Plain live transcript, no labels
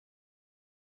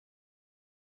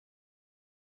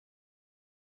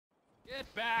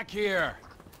Get back here!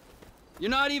 You're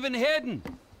not even hidden!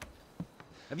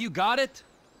 Have you got it?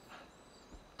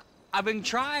 I've been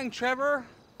trying, Trevor.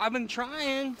 I've been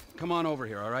trying. Come on over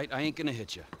here, all right? I ain't gonna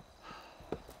hit you.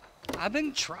 I've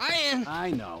been trying.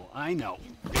 I know.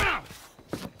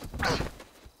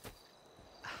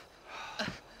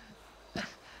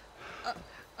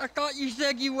 I thought you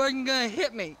said you wasn't gonna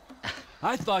hit me.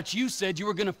 I thought you said you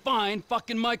were gonna find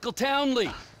fucking Michael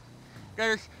Townley.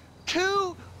 There's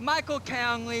two Michael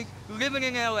Townleys living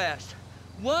in LS.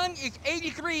 One is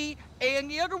 83, and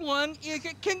the other one is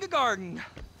at kindergarten.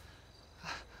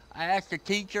 I asked the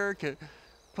teacher to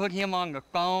put him on the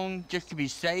phone just to be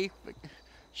safe, but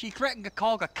she threatened to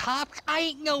call the cops. I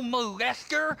ain't no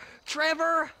molester,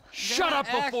 Trevor. Shut up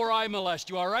before I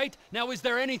molest you, all right? Now, is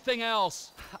there anything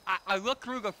else? I looked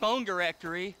through the phone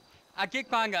directory. I did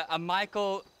find a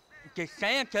Michael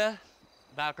DeSanta,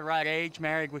 about the right age,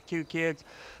 married with 2 kids.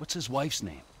 What's his wife's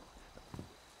name?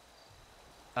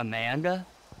 Amanda?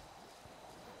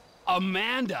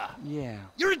 Amanda? Yeah.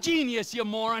 You're a genius, you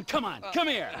moron. Come on, come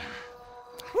here.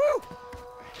 Woo!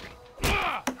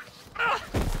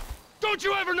 Don't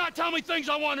you ever not tell me things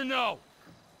I want to know!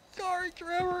 Sorry,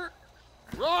 Trevor.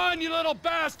 Run, you little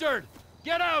bastard!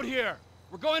 Get out here!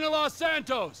 We're going to Los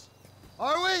Santos.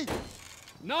 Are we?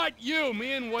 Not you,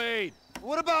 me and Wade.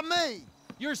 What about me?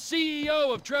 You're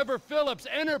CEO of Trevor Phillips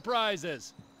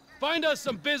Enterprises. Find us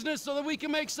some business so that we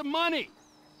can make some money.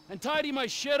 And tidy my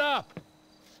shit up.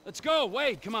 Let's go,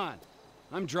 Wade, come on.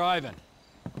 I'm driving.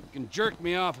 You can jerk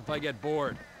me off if I get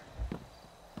bored.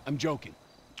 I'm joking.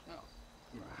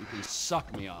 You can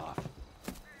suck me off.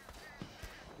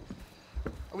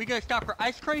 Are we gonna stop for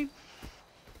ice cream?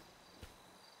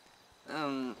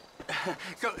 So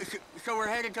we're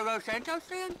headed to Los Santos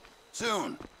then?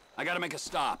 Soon. I gotta make a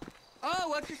stop. Oh,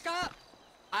 what's the stop?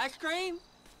 Ice cream?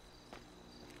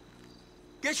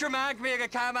 This reminds me of the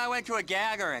time I went to a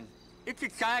gathering. It's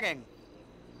exciting.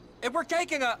 If we're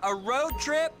taking a road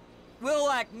trip, we'll,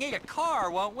 like, need a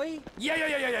car, won't we?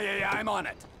 Yeah, I'm on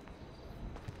it.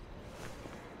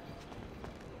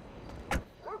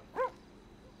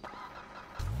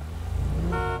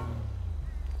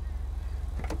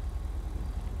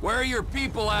 Where are your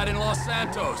people at in Los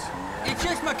Santos? It's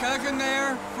just my cousin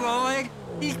there, Floyd.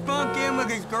 He's bunked in with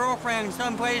his girlfriend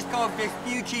someplace called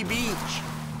Vespucci Beach.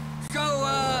 So,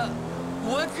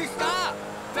 what's the stop?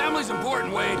 Family's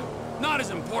important, Wade. Not as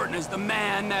important as the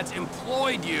man that's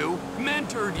employed you,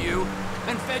 mentored you,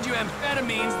 and fed you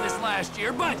amphetamines this last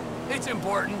year, but it's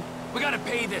important. We gotta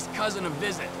pay this cousin a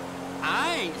visit.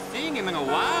 I ain't seen him in a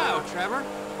while, Trevor.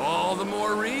 All the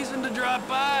more reason to drop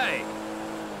by.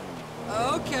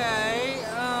 Okay,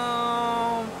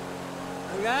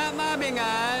 that might be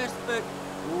nice, but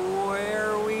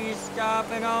where are we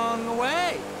stopping on the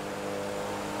way?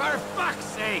 For fuck's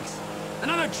sakes!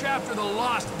 Another chapter of the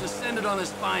lost have descended on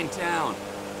this fine town.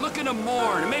 Looking to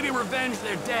mourn and maybe revenge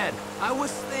their dead. I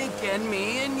was thinking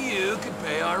me and you could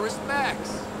pay our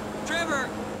respects. Trevor,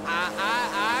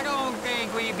 I don't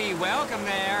think we'd be welcome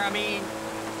there. I mean,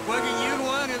 wasn't you the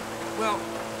one who, well,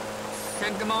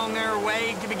 sent them on their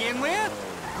way to begin with?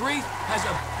 Grief has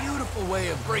a beautiful way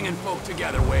of bringing folk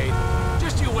together, Wade.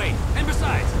 Just you wait. And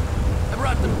besides, I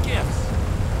brought them gifts.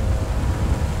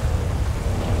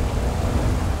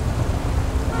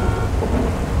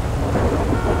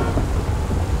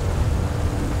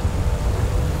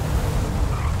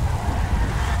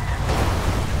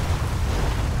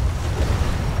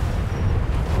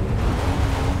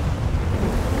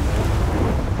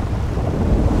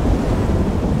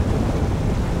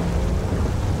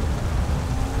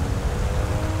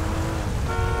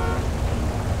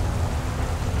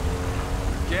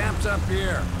 Camp's up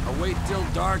here. I'll wait till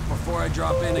dark before I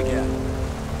drop in again.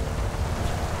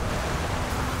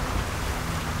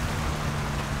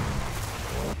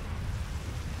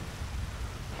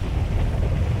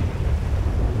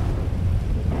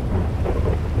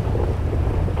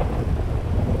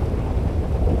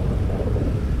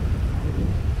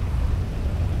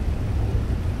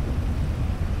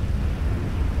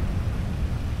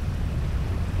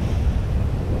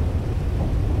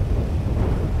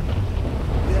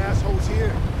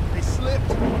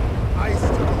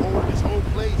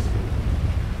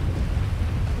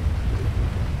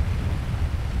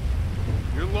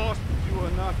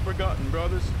 Forgotten,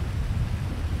 brothers.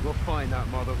 We'll find that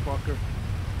motherfucker.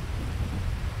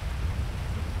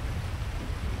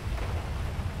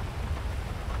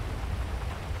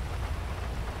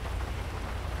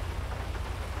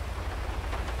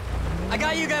 I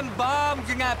got you them bombs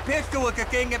and that pistol with the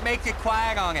thing that makes it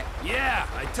quiet on it. Yeah,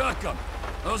 I took them.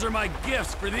 Those are my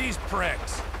gifts for these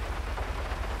pricks.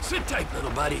 Sit tight,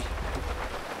 little buddy.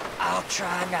 I'll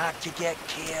try not to get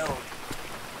killed.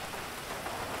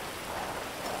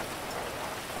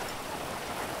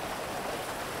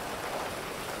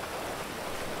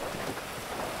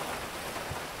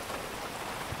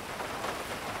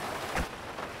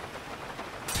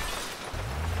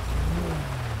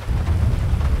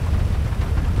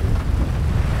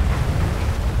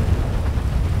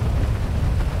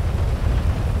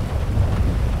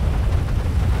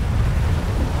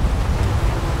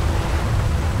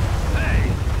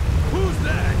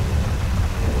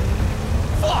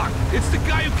 It's the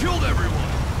guy who killed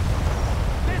everyone!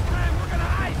 This time we're gonna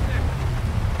ice him!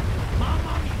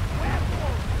 Mama, mi huevo!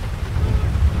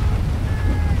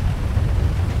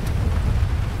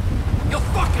 You'll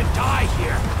fucking die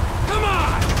here! Come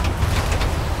on!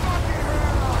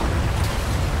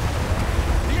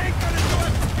 He ain't gonna do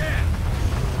it again!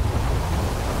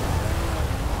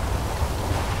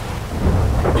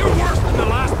 You're worse than the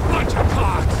last bunch of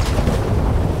cocks!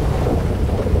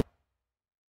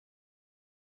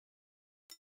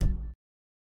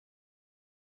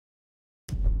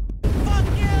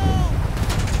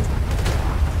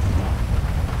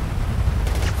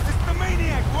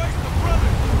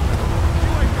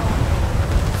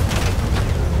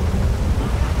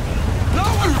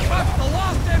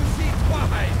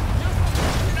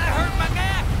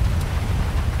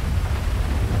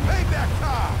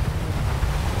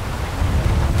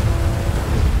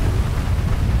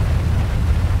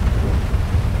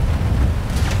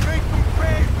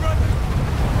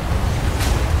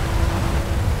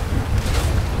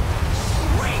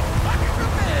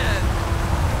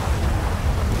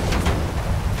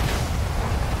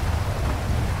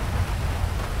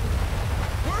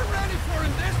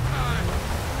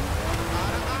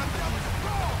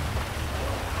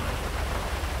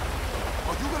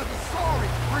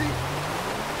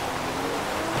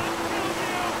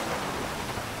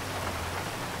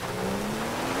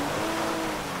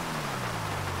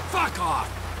 Fuck off!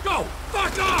 Go!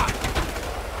 Fuck off!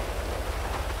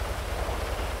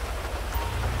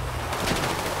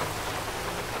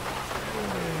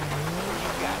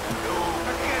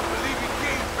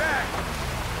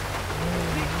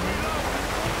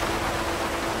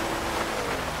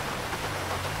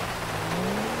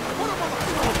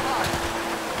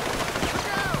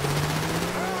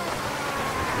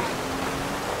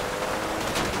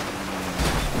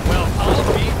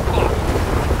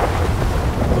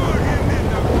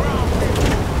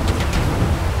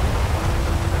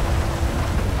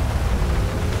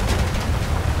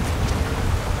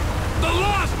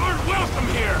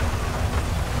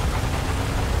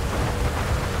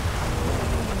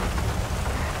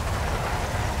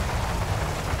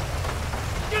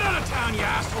 Down, you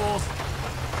assholes!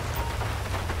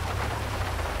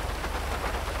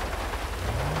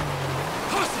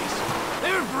 Pussies!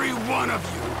 Every one of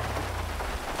you!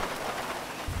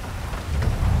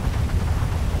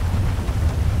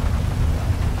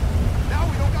 Now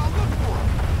we don't gotta look for him.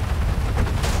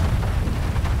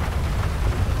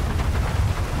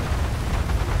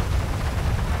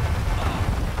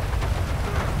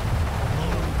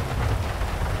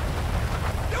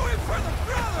 Do it for the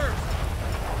brothers!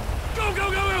 Go, go,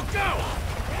 go, go, go!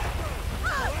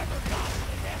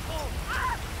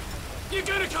 You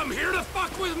gonna come here to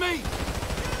fuck with me?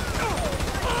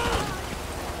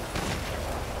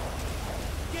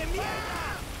 Get me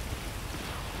out!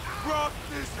 Drop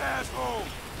this asshole!